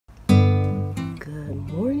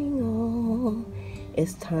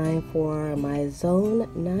it's time for my Zone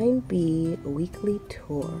 9B weekly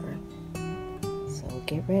tour. So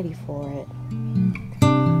get ready for it.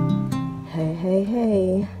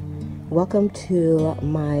 Hey. Welcome to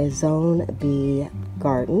my Zone B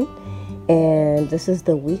garden. And this is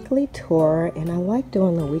the weekly tour, and I like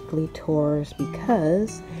doing the weekly tours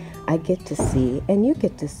because I get to see, and you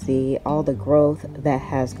get to see, all the growth that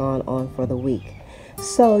has gone on for the week.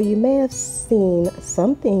 So you may have seen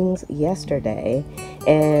some things yesterday,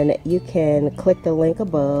 and you can click the link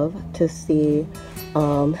above to see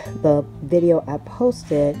the video I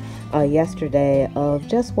posted yesterday of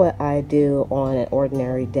just what I do on an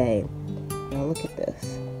ordinary day. Now look at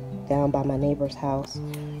this, down by my neighbor's house.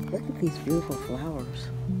 Look at these beautiful flowers.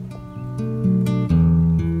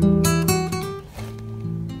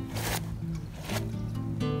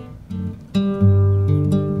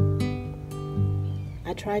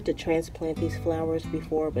 I tried to transplant these flowers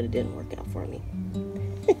before, but it didn't work out for me.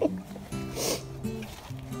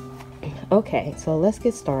 Okay, so let's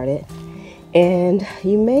get started. And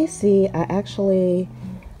you may see I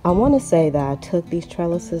want to say that I took these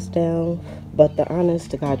trellises down, but the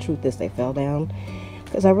honest to God truth is they fell down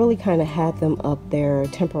because I really kind of had them up there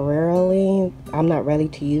temporarily. I'm not ready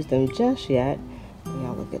to use them just yet.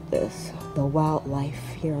 Y'all look at this, the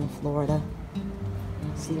wildlife here in Florida.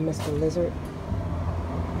 See Mr. Lizard?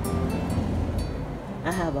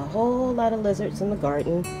 I have a whole lot of lizards in the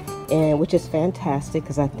garden, and which is fantastic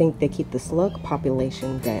because I think they keep the slug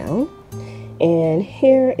population down. And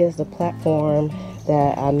here is the platform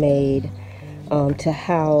that I made to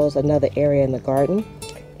house another area in the garden.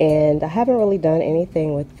 And I haven't really done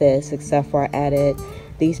anything with this except for I added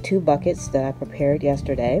these 2 buckets that I prepared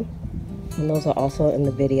yesterday. And those are also in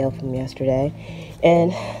the video from yesterday.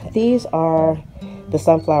 And these are the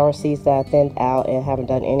sunflower seeds that I thinned out and haven't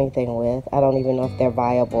done anything with. I don't even know if they're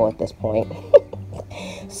viable at this point.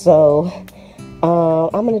 So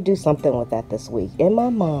I'm going to do something with that this week. In my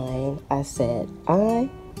mind, I said, I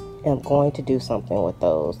am going to do something with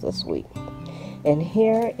those this week. And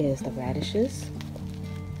here is the radishes.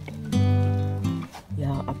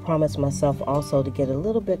 Yeah, I promised myself also to get a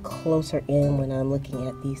little bit closer in when I'm looking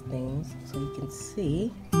at these things so you can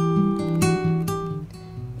see. And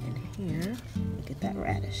here, look at that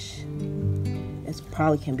radish. It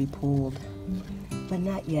probably can be pulled, but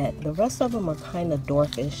not yet. The rest of them are kind of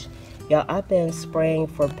dwarfish. Yeah, I've been spraying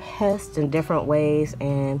for pests in different ways,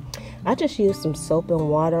 and I just used some soap and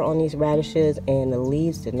water on these radishes, and the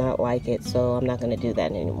leaves did not like it, so I'm not going to do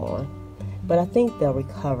that anymore. But I think they'll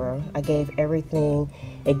recover. I gave everything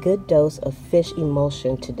a good dose of fish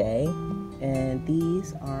emulsion today, and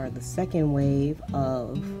these are the second wave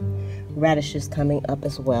of radishes coming up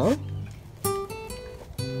as well.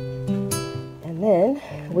 And then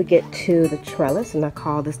we get to the trellis, and I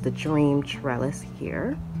call this the dream trellis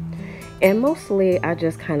here. And mostly I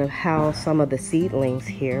just kind of house some of the seedlings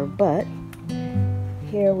here, but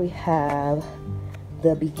here we have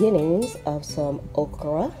the beginnings of some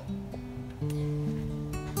okra.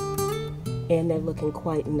 And they're looking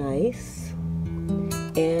quite nice.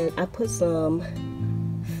 And I put some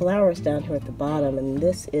flowers down here at the bottom, and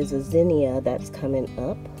this is a zinnia that's coming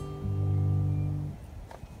up.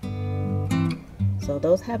 So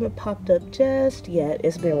those haven't popped up just yet.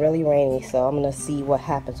 It's been really rainy, so I'm gonna see what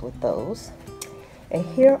happens with those. And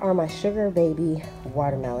here are my sugar baby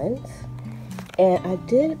watermelons. And I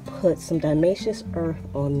did put some diatomaceous earth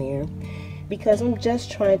on there because I'm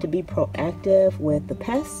just trying to be proactive with the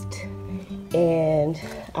pest, and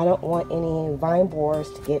I don't want any vine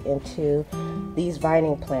borers to get into these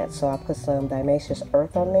vining plants, so I put some diatomaceous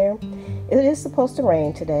earth on there. It is supposed to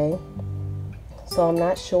rain today, so I'm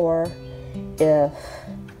not sure if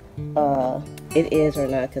it is or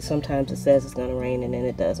not, because sometimes it says it's going to rain and then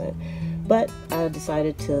it doesn't. But I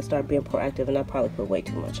decided to start being proactive, and I probably put way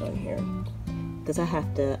too much on here because I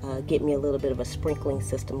have to get me a little bit of a sprinkling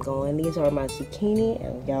system going. These are my zucchini,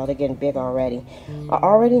 and y'all, they're getting big already. I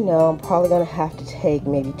already know I'm probably going to have to take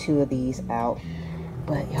maybe 2 of these out,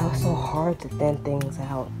 but y'all, it's so hard to thin things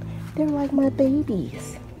out. They're like my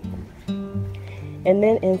babies. And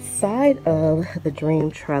then inside of the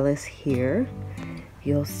dream trellis here,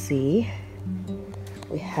 you'll see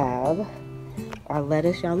we have our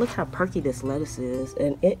lettuce. Y'all, look how perky this lettuce is,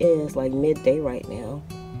 and it is like midday right now.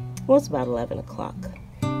 Well, it's about 11 o'clock,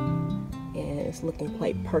 and it's looking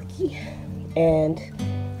quite perky. And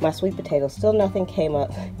my sweet potato, still nothing came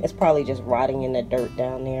up. It's probably just rotting in the dirt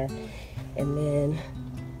down there. And then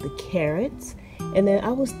the carrots. And then I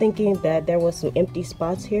was thinking that there was some empty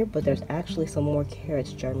spots here, but there's actually some more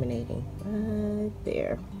carrots germinating right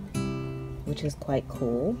there. which is quite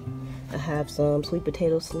cool. I have some sweet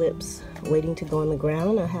potato slips waiting to go in the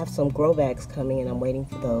ground. I have some grow bags coming and I'm waiting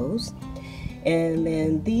for those. And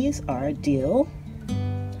then these are dill.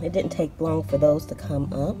 It didn't take long for those to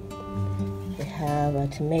come up. We have a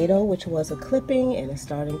tomato, which was a clipping and it's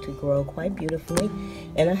starting to grow quite beautifully.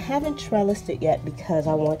 And I haven't trellised it yet because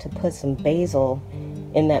I want to put some basil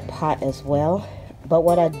in that pot as well. But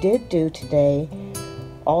what I did do today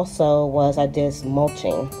also was I did some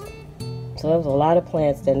mulching. So there was a lot of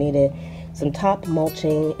plants that needed some top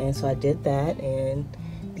mulching, and so I did that, and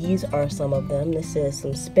these are some of them. This is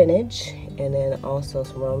some spinach and then also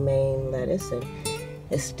some romaine lettuce, and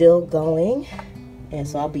it's still going, and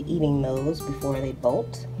so I'll be eating those before they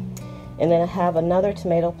bolt. And then I have another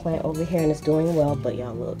tomato plant over here and it's doing well, but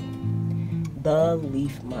y'all look, the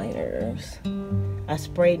leaf miners. I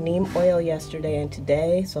sprayed neem oil yesterday and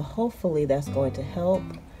today, so hopefully that's going to help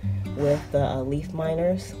with the leaf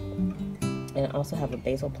miners. And I also have a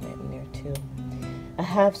basil plant in there too. I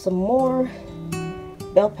have some more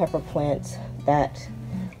bell pepper plants that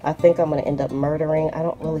I think I'm going to end up murdering. I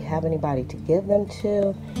don't really have anybody to give them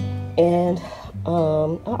to. And I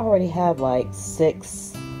already have like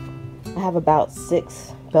 6. I have about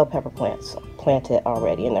 6 bell pepper plants planted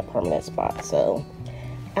already in their permanent spot. So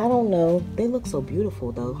I don't know. They look so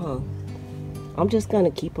beautiful though, huh? I'm just going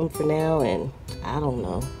to keep them for now, and I don't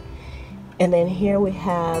know. And then here we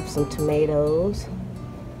have some tomatoes.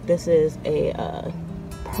 This is a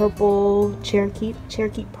purple Cherokee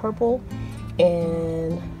purple,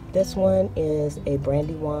 and this one is a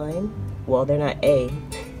Brandywine. Well, they're not A,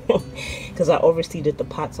 because I overseeded the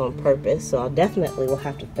pots on purpose, so I definitely will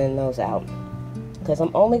have to thin those out, because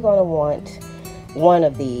I'm only going to want one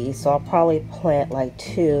of these, so I'll probably plant like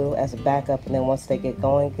 2 as a backup, and then once they get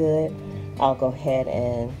going good, I'll go ahead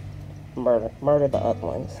and murder the other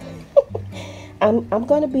ones. I'm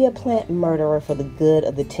going to be a plant murderer for the good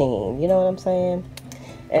of the team, you know what I'm saying?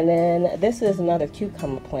 And then this is another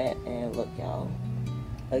cucumber plant, and look y'all,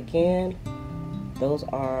 again, those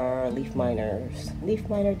are leaf miners. Leaf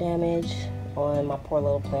miner damage on my poor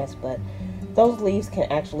little plants, but those leaves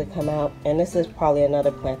can actually come out, and this is probably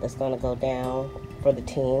another plant that's going to go down for the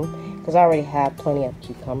team because I already have plenty of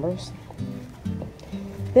cucumbers.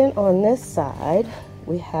 Then on this side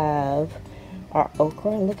we have our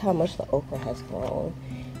okra, and look how much the okra has grown.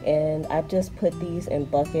 And I've just put these in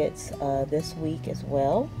buckets this week as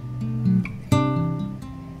well.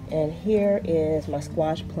 And here is my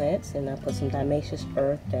squash plants, and I put some diatomaceous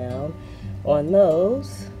earth down on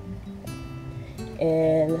those.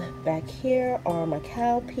 And back here are my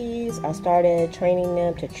cowpeas. I started training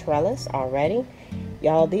them to trellis already.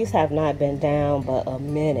 Y'all, these have not been down but a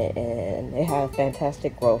minute, and they have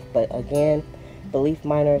fantastic growth. But again, the leaf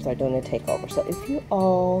miners are doing the takeover. So if you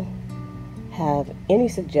all have any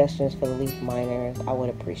suggestions for the leaf miners, I would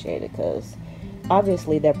appreciate it, because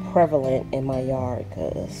obviously they're prevalent in my yard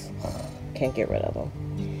because can't get rid of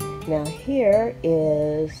them. Now here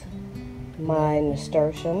is my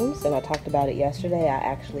nasturtiums, and I talked about it yesterday. I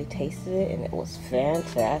actually tasted it and it was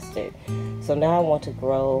fantastic. So now I want to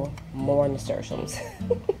grow more nasturtiums.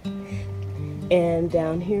 And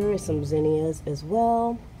down here is some zinnias as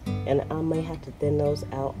well, and I may have to thin those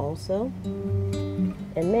out also.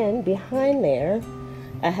 And then behind there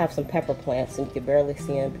I have some pepper plants, and you can barely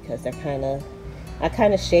see them because they're I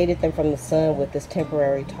kind of shaded them from the sun with this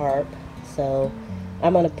temporary tarp. So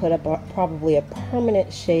I'm going to put up probably a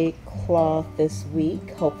permanent shade cloth this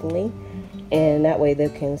week, hopefully, and that way they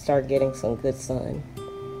can start getting some good sun.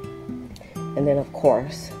 And then of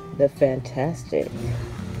course the fantastic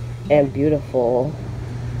and beautiful,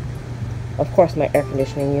 of course my air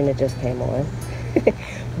conditioning unit just came on,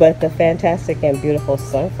 but the fantastic and beautiful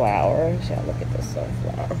sunflowers. Y'all look at this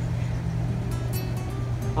sunflower.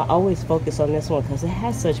 I always focus on this one because it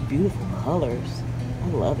has such beautiful colors. I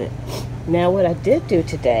love it. Now what I did do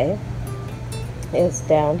today is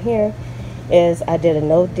down here is I did a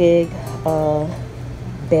no-dig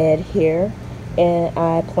bed here, and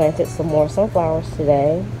I planted some more sunflowers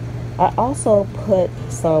today. I also put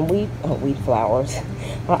some weed flowers.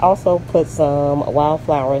 I also put some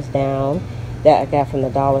wildflowers down that I got from the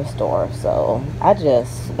dollar store. So I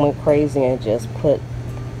just went crazy and just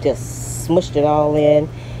smushed it all in.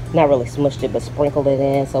 Not really smushed it, but sprinkled it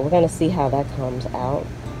in. So we're going to see how that comes out.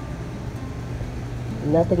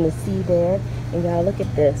 Nothing to see there. And y'all, look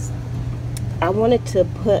at this. I wanted to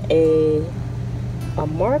put a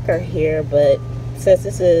marker here, but since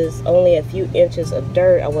this is only a few inches of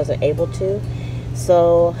dirt, I wasn't able to.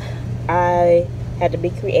 So I had to be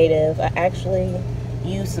creative. I actually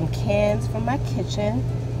used some cans from my kitchen,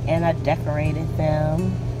 and I decorated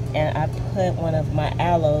them and I put one of my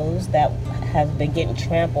aloes that have been getting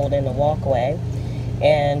trampled in the walkway,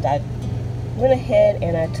 and I went ahead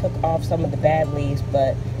and I took off some of the bad leaves.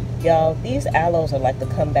 But y'all, these aloes are like the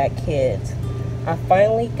comeback kids. I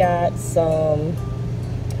finally got some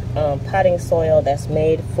potting soil that's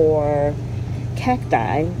made for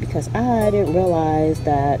cacti, because I didn't realize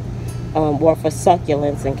that, well, for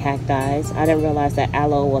succulents and cacti, I didn't realize that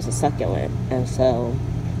aloe was a succulent, and so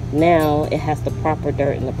now it has the proper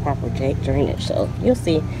dirt and the proper drainage, so you'll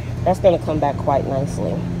see that's going to come back quite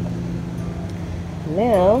nicely.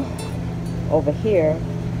 Now over here,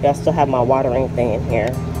 I still have my watering thing in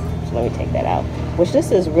here, so let me take that out, which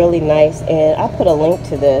this is really nice, and I'll put a link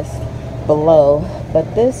to this below.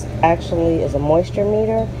 But this actually is a moisture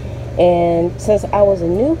meter, and since I was a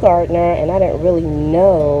new gardener and I didn't really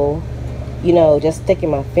know, you know, just sticking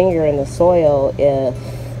my finger in the soil if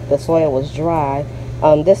the soil was dry,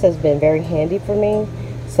 this has been very handy for me.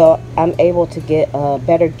 So I'm able to get a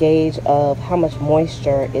better gauge of how much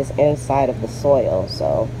moisture is inside of the soil.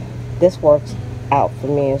 So this works out for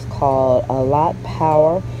me. It's called a lot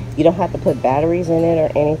power. You don't have to put batteries in it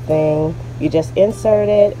or anything. You just insert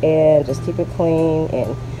it and just keep it clean,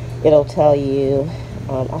 and it'll tell you.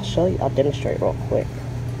 I'll show you. I'll demonstrate real quick.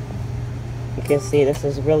 You can see this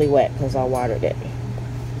is really wet because I watered it.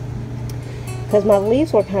 Because my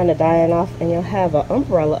leaves were kind of dying off, and you'll have an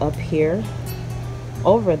umbrella up here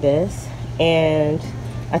over this, and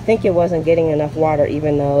I think it wasn't getting enough water,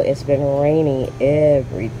 even though it's been raining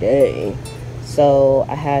every day. So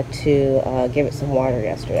I had to give it some water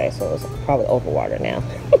yesterday, so it's probably overwater now.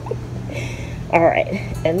 All right,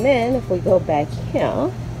 and then if we go back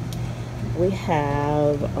here, we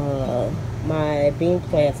have my bean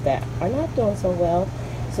plants that are not doing so well.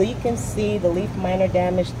 So you can see the leaf miner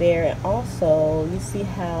damage there, and also you see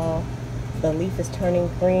how the leaf is turning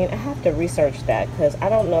green. I have to research that because I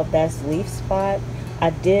don't know if that's leaf spot. I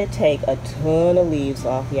did take a ton of leaves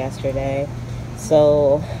off yesterday,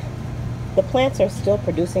 so the plants are still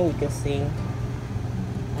producing. You can see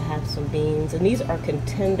I have some beans, and these are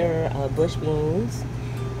contender bush beans.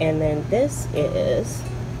 And then this is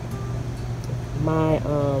my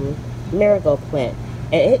marigold plant,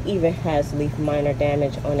 and it even has leaf miner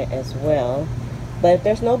damage on it as well, but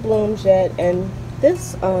there's no blooms yet. And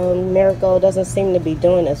this marigold doesn't seem to be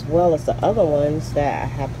doing as well as the other ones that I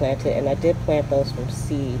have planted, and I did plant those from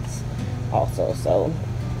seeds also. So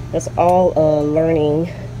that's all a learning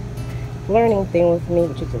thing with me,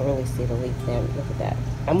 but you can really see the leaf there. Look at that.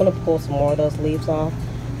 I'm gonna pull some more of those leaves off,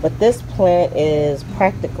 but this plant is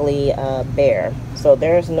practically bare, so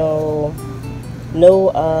there's no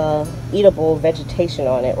eatable vegetation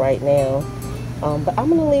on it right now. But I'm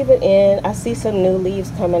gonna leave it in. I see some new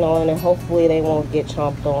leaves coming on, and hopefully they won't get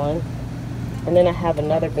chomped on. And then I have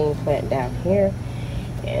another bean plant down here,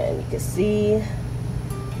 and you can see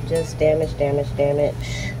just damage.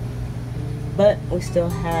 But we still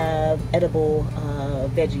have edible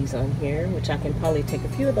veggies on here, which I can probably take a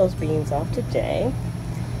few of those beans off today.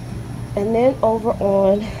 And then over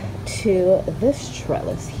on to this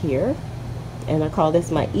trellis here, and I call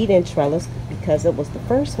this my Eden trellis because it was the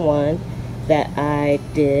first one that I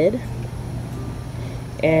did.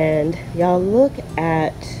 And y'all, look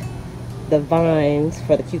at the vines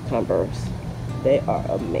for the cucumbers. They are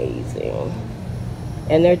amazing,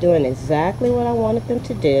 and they're doing exactly what I wanted them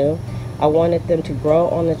to do. I wanted them to grow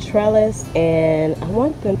on the trellis, and I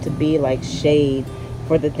want them to be like shade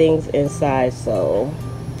for the things inside. So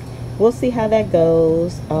we'll see how that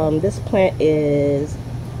goes. This plant is,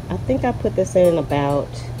 I think I put this in about,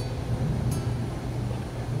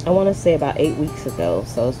 I want to say about 8 weeks ago,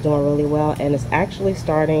 so it's doing really well, and it's actually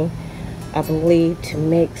starting, I believe, to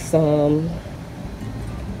make some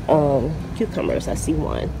cucumbers. I see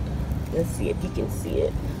one. Let's see if you can see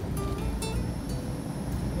it.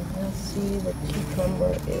 Let's see what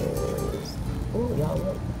cucumber is. Oh, y'all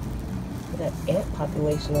look. Look at that ant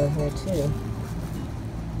population on here too.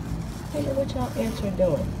 I wonder what y'all ants are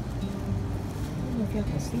doing. I don't know if y'all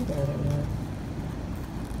can see that or not.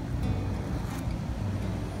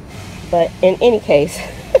 But in any case,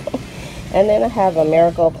 and then I have a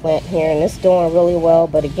marigold plant here, and it's doing really well,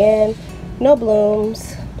 but again, no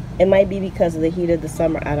blooms. It might be because of the heat of the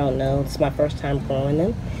summer, I don't know. It's my first time growing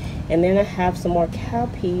them. And then I have some more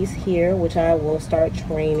cowpeas here, which I will start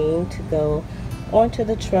training to go onto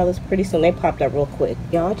the trellis pretty soon. They popped up real quick.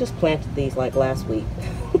 Y'all, I just planted these like last week.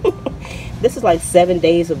 This is like 7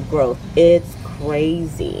 days of growth. It's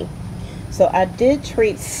crazy. So I did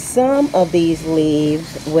treat some of these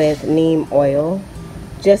leaves with neem oil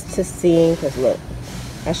just to see, because look,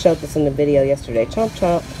 I showed this in the video yesterday. Chomp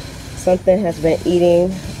chomp. Something has been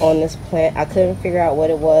eating on this plant. I couldn't figure out what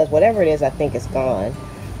it was. Whatever it is, I think it's gone.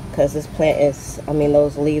 Because this plant is, I mean,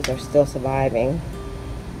 those leaves are still surviving.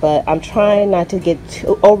 But I'm trying not to get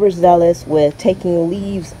too overzealous with taking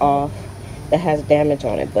leaves off that has damage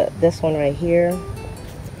on it. But this one right here,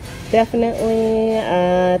 definitely,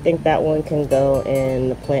 I think that one can go and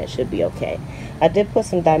the plant should be okay. I did put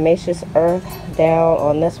some diatomaceous earth down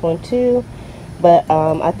on this one too, but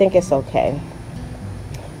I think it's okay.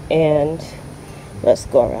 And let's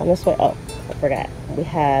go around this way. Oh, I forgot. We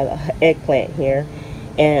have an eggplant here.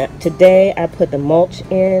 And today I put the mulch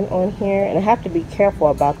in on here. And I have to be careful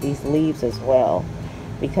about these leaves as well,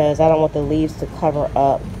 because I don't want the leaves to cover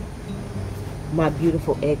up my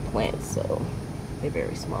beautiful eggplants. So they're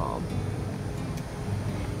very small.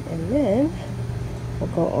 And then we'll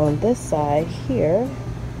go on this side here.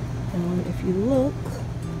 If you look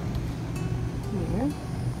here,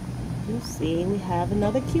 you'll see we have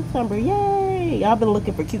another cucumber. Yay! Y'all been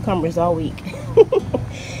looking for cucumbers all week.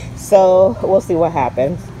 So we'll see what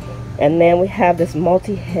happens. And then we have this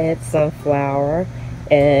multi-head sunflower,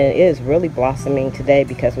 and it is really blossoming today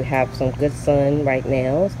because we have some good sun right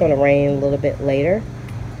now. It's going to rain a little bit later.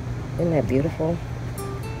 Isn't that beautiful?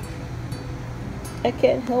 I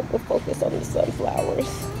can't help but focus on the sunflowers.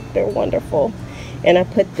 They're wonderful. And I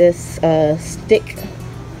put this stick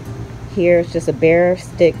here. It's just a bare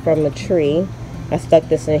stick from a tree. I stuck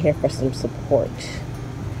this in here for some support.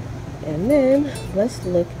 And then let's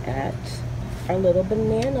look at our little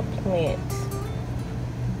banana plant.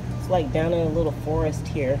 It's like down in a little forest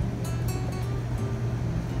here.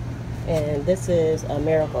 And this is a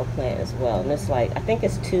miracle plant as well. And it's like, I think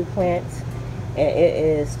it's 2 plants. And it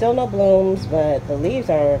is still no blooms, but the leaves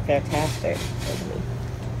are fantastic.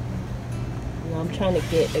 Now I'm trying to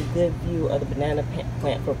get a good view of the banana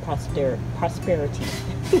plant for prosperity.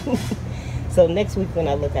 So next week when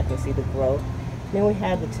I look, I can see the growth. Then we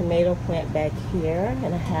have the tomato plant back here,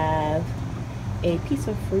 and I have a piece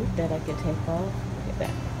of fruit that I can take off. Look at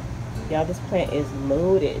that. Y'all, this plant is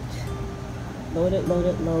loaded. Loaded,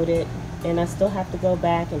 loaded, loaded. And I still have to go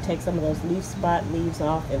back and take some of those leaf spot leaves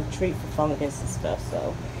off and treat for fungus and stuff.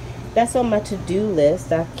 So that's on my to-do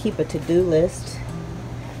list. I keep a to-do list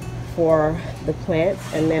for the plants.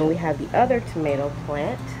 And then we have the other tomato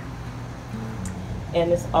plant.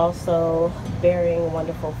 And it's also bearing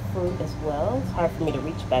wonderful fruit as well. It's hard for me to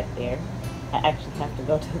reach back there. I actually have to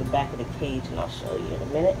go to the back of the cage, and I'll show you in a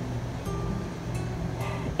minute.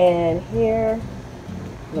 And here,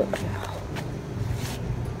 look.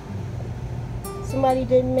 Somebody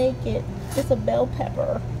didn't make it. It's a bell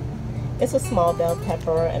pepper. It's a small bell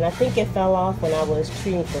pepper, and I think it fell off when I was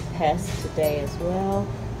treating for pests today as well.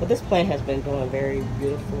 But this plant has been doing very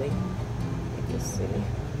beautifully. You can see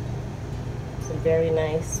some very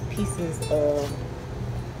nice pieces of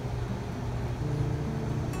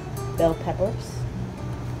bell peppers.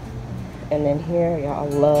 And then here,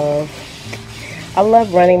 y'all, I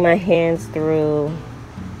love running my hands through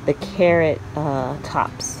the carrot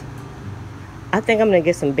tops. I think I'm going to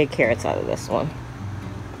get some big carrots out of this one.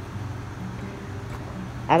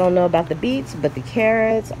 I don't know about the beets, but the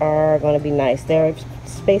carrots are going to be nice. They're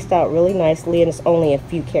spaced out really nicely, and it's only a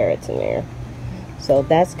few carrots in there. So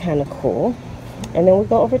that's kind of cool. And then we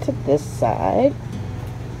go over to this side,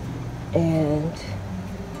 and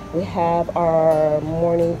we have our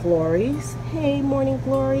morning glories. Hey, morning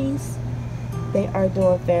glories. They are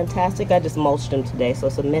doing fantastic. I just mulched them today, so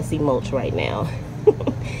it's a messy mulch right now.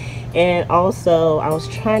 And also, I was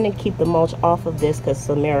trying to keep the mulch off of this because it's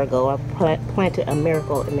a marigold. I planted a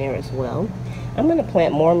marigold in there as well. I'm going to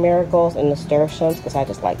plant more marigolds in the nasturtiums because I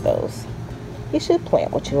just like those. You should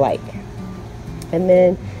plant what you like. And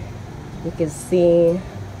then you can see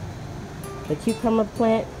the cucumber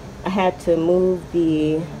plant. I had to move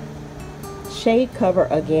the shade cover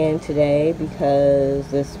again today because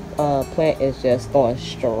this plant is just going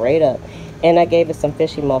straight up. And I gave it some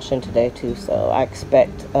fish emulsion today too, so I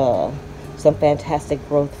expect some fantastic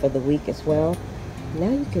growth for the week as well. Now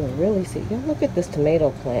you can really see. Y'all, look at this tomato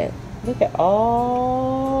plant. Look at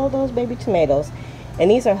all those baby tomatoes. And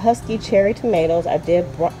these are husky cherry tomatoes. I did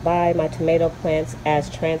buy my tomato plants as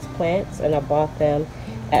transplants, and I bought them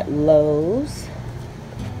at Lowe's.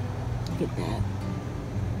 Look at that.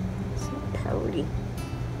 So pretty.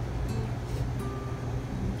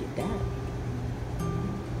 Look at that.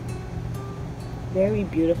 Very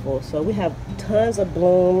beautiful. So we have tons of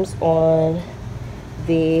blooms on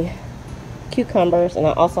the cucumbers, and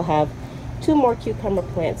I also have 2 more cucumber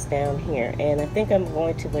plants down here, and I think I'm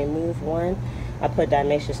going to remove one. I put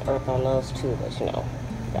diatomaceous earth on those too, but you know,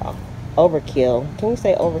 y'all, overkill. Can you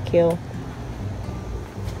say overkill?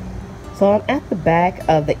 So I'm at the back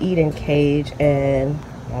of the Eden cage, and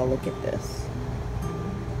y'all look at this.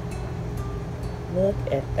 Look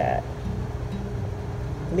at that.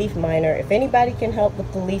 Leaf miner. If anybody can help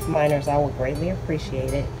with the leaf miners, I would greatly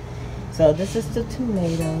appreciate it. So this is the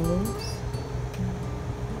tomatoes.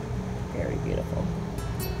 Very beautiful.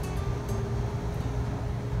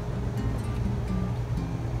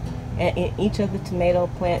 And in each of the tomato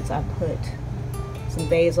plants I put some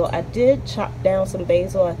basil. I did chop down some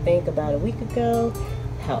basil, I think, about a week ago.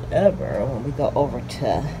 However, when we go over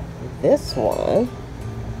to this one,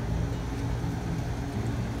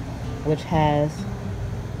 which has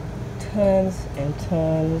tons and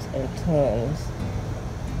tons and tons.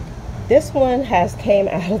 This one has came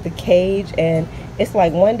out of the cage, and it's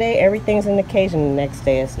like one day everything's in the cage and the next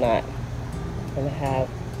day it's not. I'm gonna have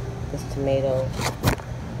this tomato. Let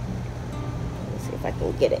me see if I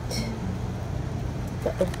can get it.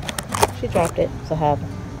 Uh-oh. She dropped it. So I have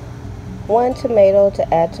one tomato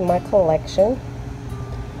to add to my collection.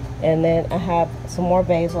 And then I have some more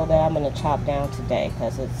basil that I'm going to chop down today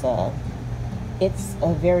because it's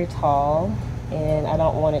very tall and I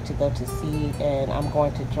don't want it to go to seed, and I'm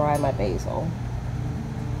going to dry my basil.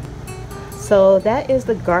 So that is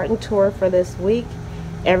the garden tour for this week.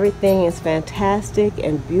 Everything is fantastic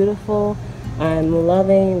and beautiful. I'm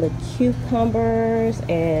loving the cucumbers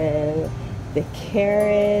and the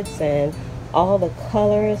carrots and all the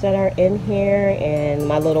colors that are in here, and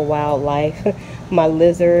my little wildlife, my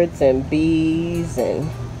lizards and bees, and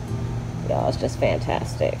y'all, it's just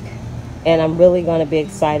fantastic. And I'm really going to be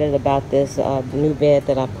excited about this new bed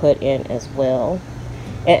that I put in as well.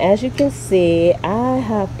 And as you can see, I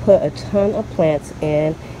have put a ton of plants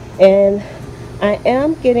in, and I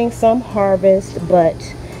am getting some harvest, but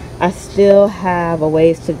I still have a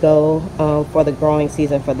ways to go for the growing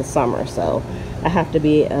season for the summer, so I have to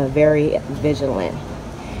be very vigilant.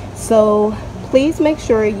 So please make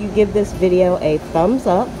sure you give this video a thumbs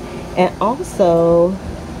up, and also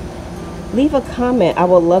leave a comment. I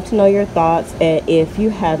would love to know your thoughts, and if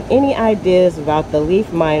you have any ideas about the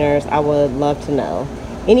leaf miners, I would love to know.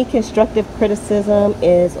 Any constructive criticism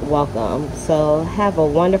is welcome. So have a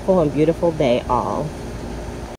wonderful and beautiful day all.